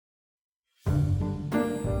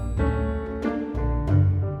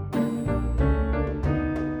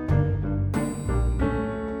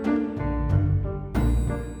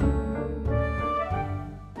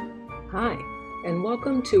and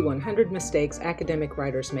welcome to 100 Mistakes Academic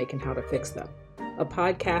Writers Make and How to Fix Them, a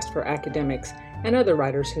podcast for academics and other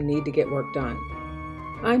writers who need to get work done.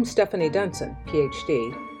 I'm Stephanie Dunson,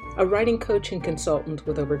 PhD, a writing coach and consultant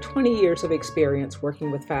with over 20 years of experience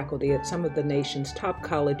working with faculty at some of the nation's top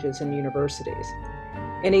colleges and universities.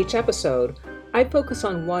 In each episode, I focus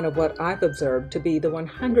on one of what I've observed to be the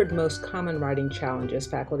 100 most common writing challenges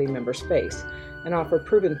faculty members face, and offer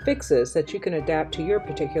proven fixes that you can adapt to your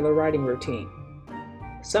particular writing routine.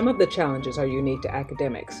 Some of the challenges are unique to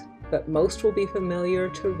academics, but most will be familiar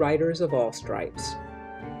to writers of all stripes.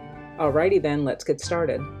 Alrighty then, let's get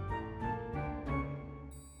started.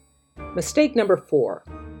 Mistake number 4,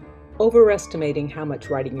 overestimating how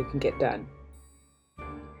much writing you can get done.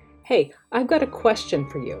 Hey, I've got a question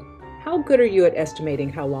for you. How good are you at estimating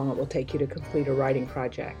how long it will take you to complete a writing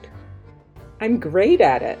project? I'm great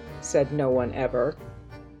at it, said no one ever.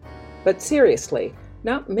 But seriously,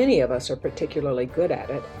 not many of us are particularly good at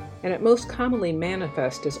it, and it most commonly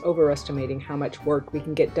manifests as overestimating how much work we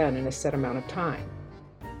can get done in a set amount of time.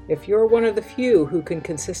 If you're one of the few who can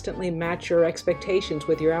consistently match your expectations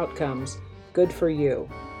with your outcomes, good for you.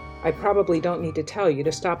 I probably don't need to tell you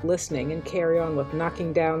to stop listening and carry on with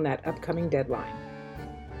knocking down that upcoming deadline.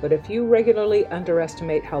 But if you regularly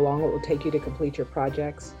underestimate how long it will take you to complete your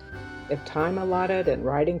projects, if time allotted and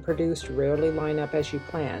writing produced rarely line up as you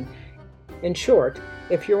plan, in short,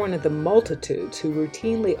 if you're one of the multitudes who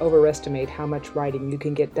routinely overestimate how much writing you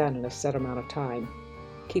can get done in a set amount of time,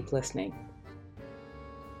 keep listening.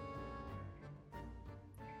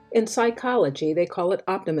 In psychology, they call it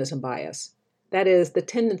optimism bias. That is, the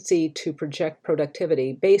tendency to project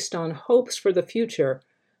productivity based on hopes for the future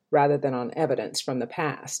rather than on evidence from the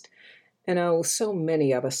past. And so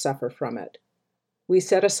many of us suffer from it. We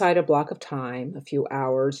set aside a block of time, a few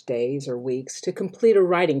hours, days, or weeks, to complete a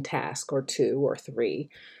writing task or 2 or 3.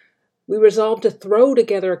 We resolve to throw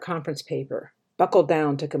together a conference paper, buckle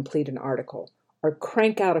down to complete an article, or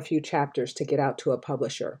crank out a few chapters to get out to a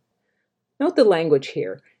publisher. Note the language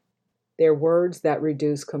here. They're words that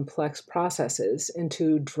reduce complex processes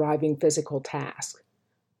into driving physical tasks.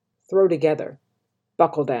 Throw together,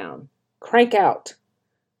 buckle down, crank out.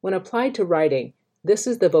 When applied to writing, this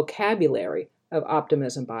is the vocabulary of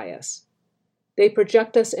optimism bias. They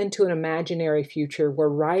project us into an imaginary future where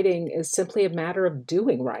writing is simply a matter of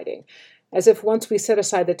doing writing, as if once we set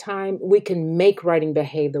aside the time, we can make writing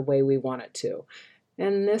behave the way we want it to.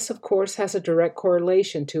 And this, of course, has a direct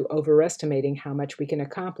correlation to overestimating how much we can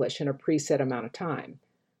accomplish in a preset amount of time.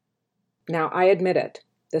 Now, I admit it,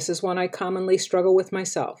 this is one I commonly struggle with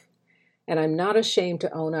myself, and I'm not ashamed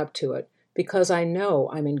to own up to it because I know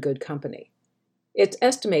I'm in good company. It's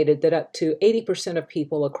estimated that up to 80% of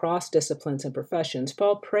people across disciplines and professions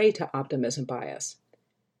fall prey to optimism bias.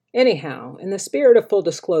 Anyhow, in the spirit of full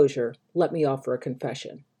disclosure, let me offer a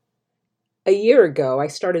confession. A year ago, I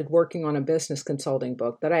started working on a business consulting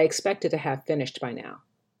book that I expected to have finished by now.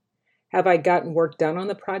 Have I gotten work done on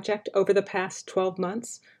the project over the past 12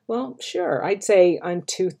 months? Well, sure, I'd say I'm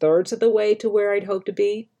 2/3 of the way to where I'd hoped to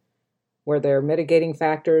be. Were there mitigating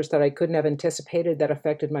factors that I couldn't have anticipated that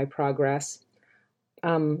affected my progress?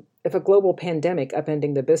 If a global pandemic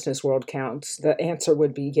upending the business world counts, the answer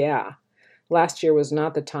would be yeah. Last year was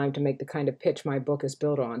not the time to make the kind of pitch my book is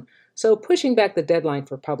built on, so pushing back the deadline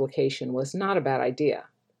for publication was not a bad idea.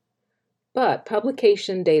 But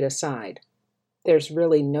publication date aside, there's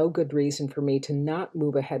really no good reason for me to not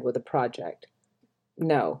move ahead with the project.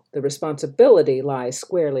 No, the responsibility lies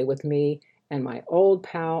squarely with me and my old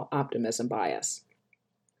pal optimism bias.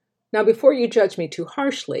 Now, before you judge me too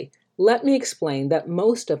harshly, let me explain that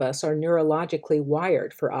most of us are neurologically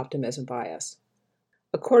wired for optimism bias.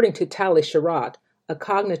 According to Tali Sharot, a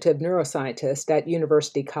cognitive neuroscientist at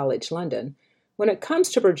University College London, when it comes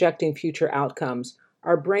to projecting future outcomes,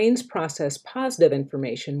 our brains process positive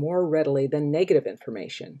information more readily than negative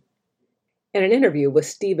information. In an interview with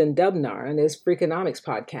Stephen Dubnar on his Freakonomics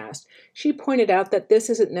podcast, she pointed out that this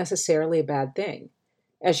isn't necessarily a bad thing.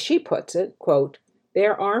 As she puts it, quote,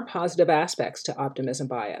 there are positive aspects to optimism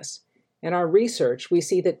bias. In our research, we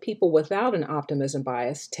see that people without an optimism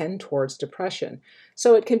bias tend towards depression.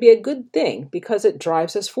 So it can be a good thing because it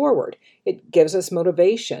drives us forward. It gives us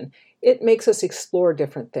motivation. It makes us explore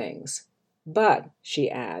different things. But,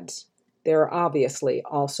 she adds, there are obviously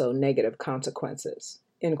also negative consequences,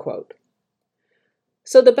 end quote.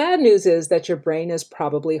 So the bad news is that your brain is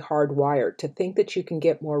probably hardwired to think that you can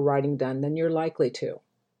get more writing done than you're likely to.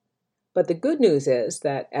 But the good news is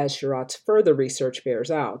that, as Sharot's further research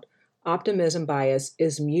bears out, optimism bias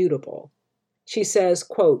is mutable. She says,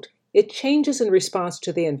 quote, it changes in response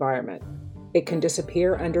to the environment. It can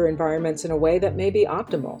disappear under environments in a way that may be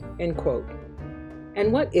optimal, end quote.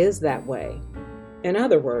 And what is that way? In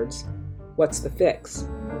other words, what's the fix?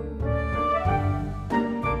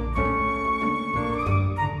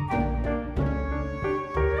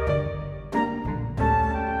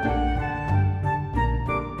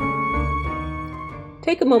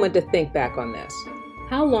 Take a moment to think back on this.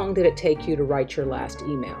 How long did it take you to write your last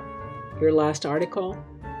email? Your last article?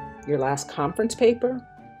 Your last conference paper?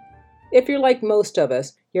 If you're like most of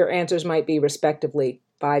us, your answers might be respectively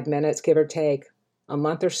 5 minutes, give or take, a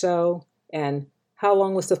month or so, and how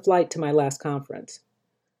long was the flight to my last conference?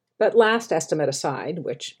 But last estimate aside,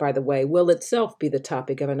 which, by the way, will itself be the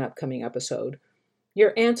topic of an upcoming episode,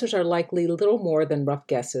 your answers are likely little more than rough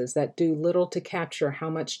guesses that do little to capture how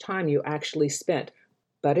much time you actually spent,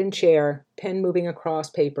 butt in chair, pen moving across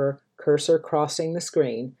paper, cursor crossing the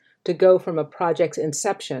screen, to go from a project's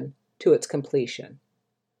inception to its completion.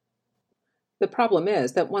 The problem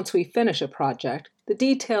is that once we finish a project, the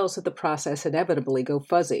details of the process inevitably go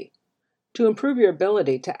fuzzy. To improve your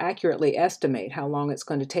ability to accurately estimate how long it's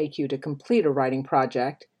going to take you to complete a writing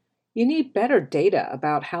project, you need better data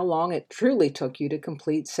about how long it truly took you to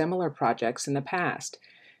complete similar projects in the past.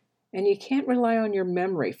 And you can't rely on your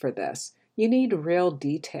memory for this. You need real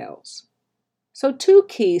details. So 2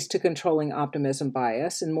 keys to controlling optimism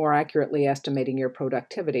bias and more accurately estimating your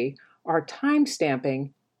productivity are time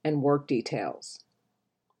stamping and work details.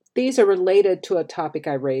 These are related to a topic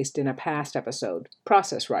I raised in a past episode,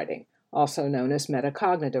 process writing, also known as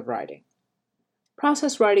metacognitive writing.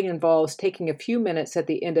 Process writing involves taking a few minutes at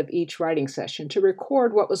the end of each writing session to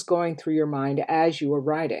record what was going through your mind as you were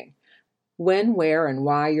writing, when, where, and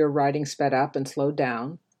why your writing sped up and slowed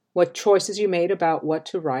down, what choices you made about what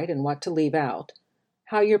to write and what to leave out,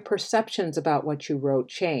 how your perceptions about what you wrote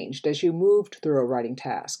changed as you moved through a writing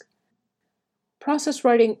task. Process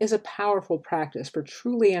writing is a powerful practice for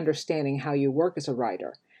truly understanding how you work as a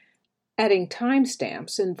writer. Adding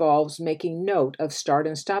timestamps involves making note of start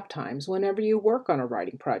and stop times whenever you work on a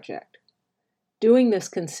writing project. Doing this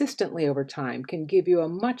consistently over time can give you a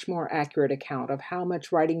much more accurate account of how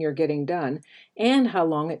much writing you're getting done and how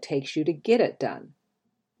long it takes you to get it done.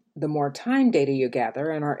 The more time data you gather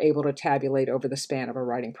and are able to tabulate over the span of a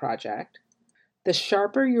writing project, the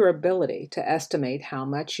sharper your ability to estimate how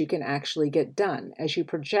much you can actually get done as you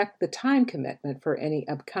project the time commitment for any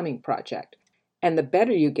upcoming project, and the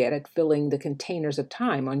better you get at filling the containers of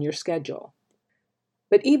time on your schedule.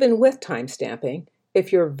 But even with time stamping,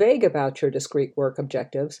 if you're vague about your discrete work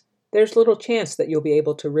objectives, there's little chance that you'll be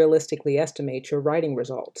able to realistically estimate your writing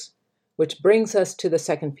results, which brings us to the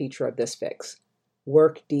second feature of this fix,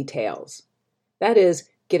 work details. That is,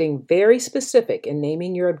 getting very specific in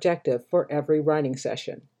naming your objective for every writing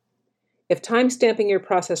session. If time stamping your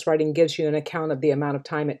process writing gives you an account of the amount of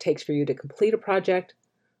time it takes for you to complete a project,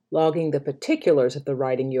 logging the particulars of the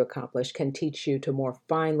writing you accomplish can teach you to more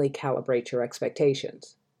finely calibrate your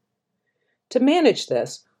expectations. To manage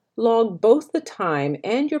this, log both the time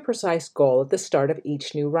and your precise goal at the start of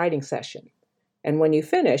each new writing session. And when you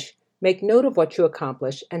finish, make note of what you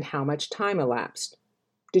accomplished and how much time elapsed.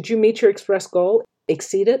 Did you meet your expressed goal,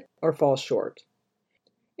 exceed it, or fall short?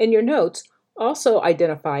 In your notes, also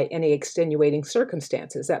identify any extenuating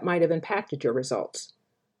circumstances that might have impacted your results.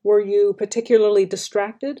 Were you particularly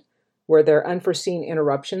distracted? Were there unforeseen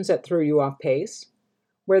interruptions that threw you off pace?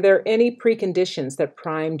 Were there any preconditions that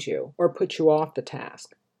primed you or put you off the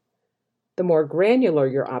task? The more granular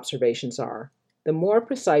your observations are, the more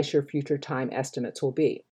precise your future time estimates will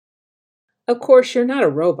be. Of course, you're not a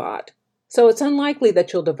robot, so it's unlikely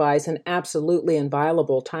that you'll devise an absolutely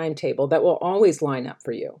inviolable timetable that will always line up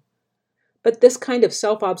for you. But this kind of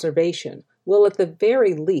self-observation will at the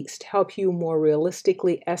very least help you more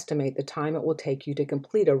realistically estimate the time it will take you to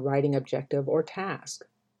complete a writing objective or task.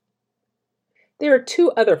 There are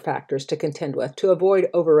 2 other factors to contend with to avoid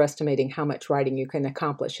overestimating how much writing you can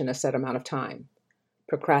accomplish in a set amount of time: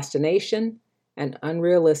 procrastination and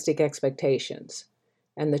unrealistic expectations,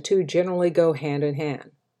 and the 2 generally go hand in hand.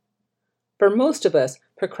 For most of us,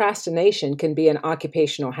 procrastination can be an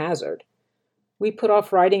occupational hazard. We put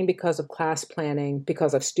off writing because of class planning,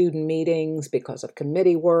 because of student meetings, because of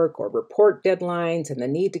committee work or report deadlines and the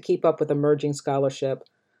need to keep up with emerging scholarship,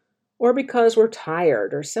 or because we're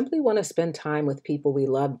tired or simply want to spend time with people we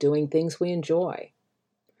love doing things we enjoy.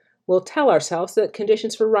 We'll tell ourselves that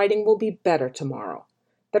conditions for writing will be better tomorrow,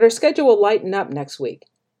 that our schedule will lighten up next week,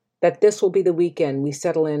 that this will be the weekend we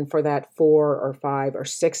settle in for that 4 or 5 or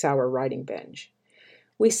 6 hour writing binge.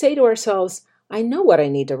 We say to ourselves, I know what I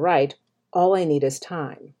need to write, all I need is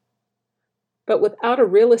time. But without a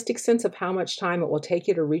realistic sense of how much time it will take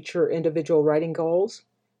you to reach your individual writing goals,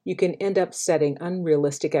 you can end up setting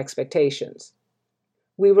unrealistic expectations.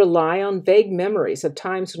 We rely on vague memories of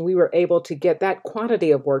times when we were able to get that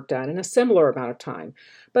quantity of work done in a similar amount of time,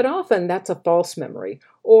 but often that's a false memory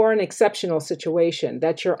or an exceptional situation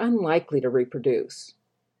that you're unlikely to reproduce.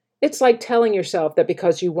 It's like telling yourself that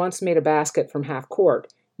because you once made a basket from half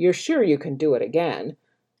court, you're sure you can do it again.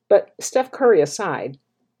 But Steph Curry aside,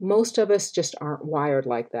 most of us just aren't wired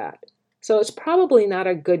like that. So it's probably not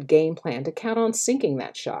a good game plan to count on sinking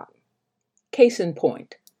that shot. Case in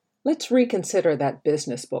point, let's reconsider that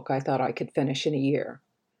business book I thought I could finish in a year.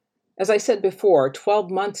 As I said before,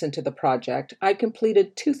 12 months into the project, I've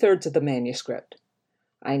completed 2/3 of the manuscript.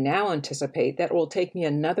 I now anticipate that it will take me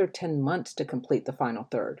another 10 months to complete the final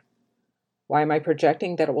third. Why am I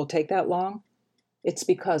projecting that it will take that long? It's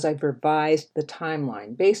because I've revised the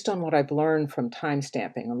timeline based on what I've learned from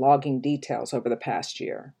timestamping and logging details over the past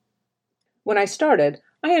year. When I started,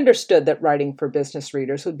 I understood that writing for business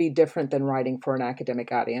readers would be different than writing for an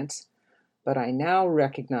academic audience, but I now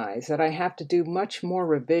recognize that I have to do much more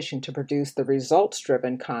revision to produce the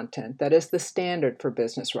results-driven content that is the standard for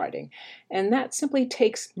business writing, and that simply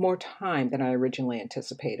takes more time than I originally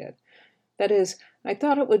anticipated. That is, I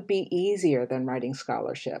thought it would be easier than writing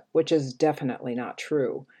scholarship, which is definitely not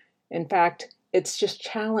true. In fact, it's just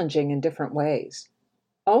challenging in different ways.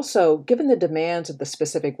 Also, given the demands of the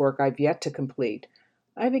specific work I've yet to complete,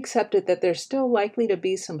 I've accepted that there's still likely to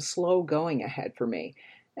be some slow going ahead for me,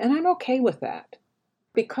 and I'm okay with that.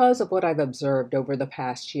 Because of what I've observed over the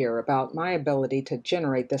past year about my ability to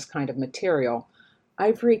generate this kind of material,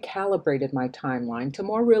 I've recalibrated my timeline to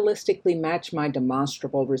more realistically match my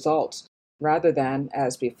demonstrable results, rather than,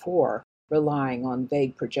 as before, relying on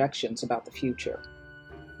vague projections about the future.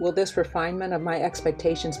 Will this refinement of my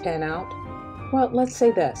expectations pan out? Well, let's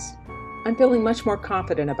say this. I'm feeling much more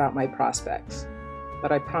confident about my prospects,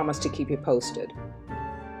 but I promise to keep you posted.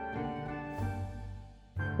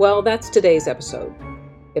 Well, that's today's episode.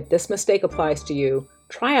 If this mistake applies to you,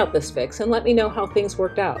 try out this fix and let me know how things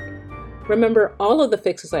worked out. Remember, all of the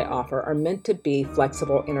fixes I offer are meant to be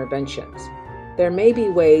flexible interventions. There may be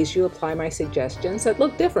ways you apply my suggestions that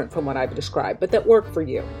look different from what I've described, but that work for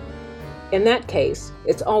you. In that case,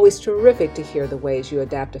 it's always terrific to hear the ways you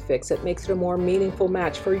adapt a fix that makes it a more meaningful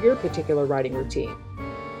match for your particular writing routine.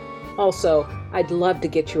 Also, I'd love to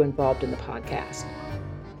get you involved in the podcast.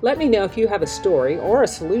 Let me know if you have a story or a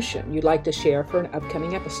solution you'd like to share for an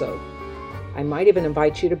upcoming episode. I might even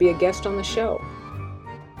invite you to be a guest on the show.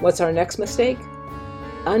 What's our next mistake?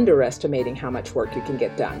 Underestimating how much work you can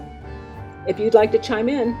get done. If you'd like to chime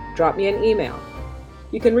in, drop me an email.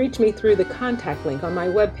 You can reach me through the contact link on my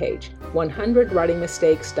webpage,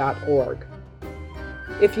 100writingmistakes.org.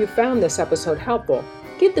 If you found this episode helpful,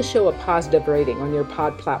 give the show a positive rating on your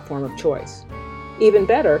pod platform of choice. Even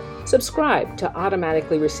better, subscribe to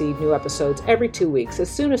automatically receive new episodes every 2 weeks as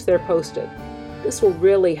soon as they're posted. This will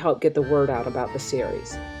really help get the word out about the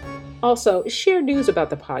series. Also, share news about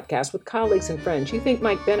the podcast with colleagues and friends you think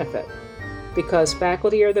might benefit, because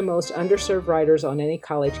faculty are the most underserved writers on any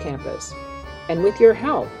college campus. And with your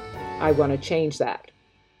help, I want to change that.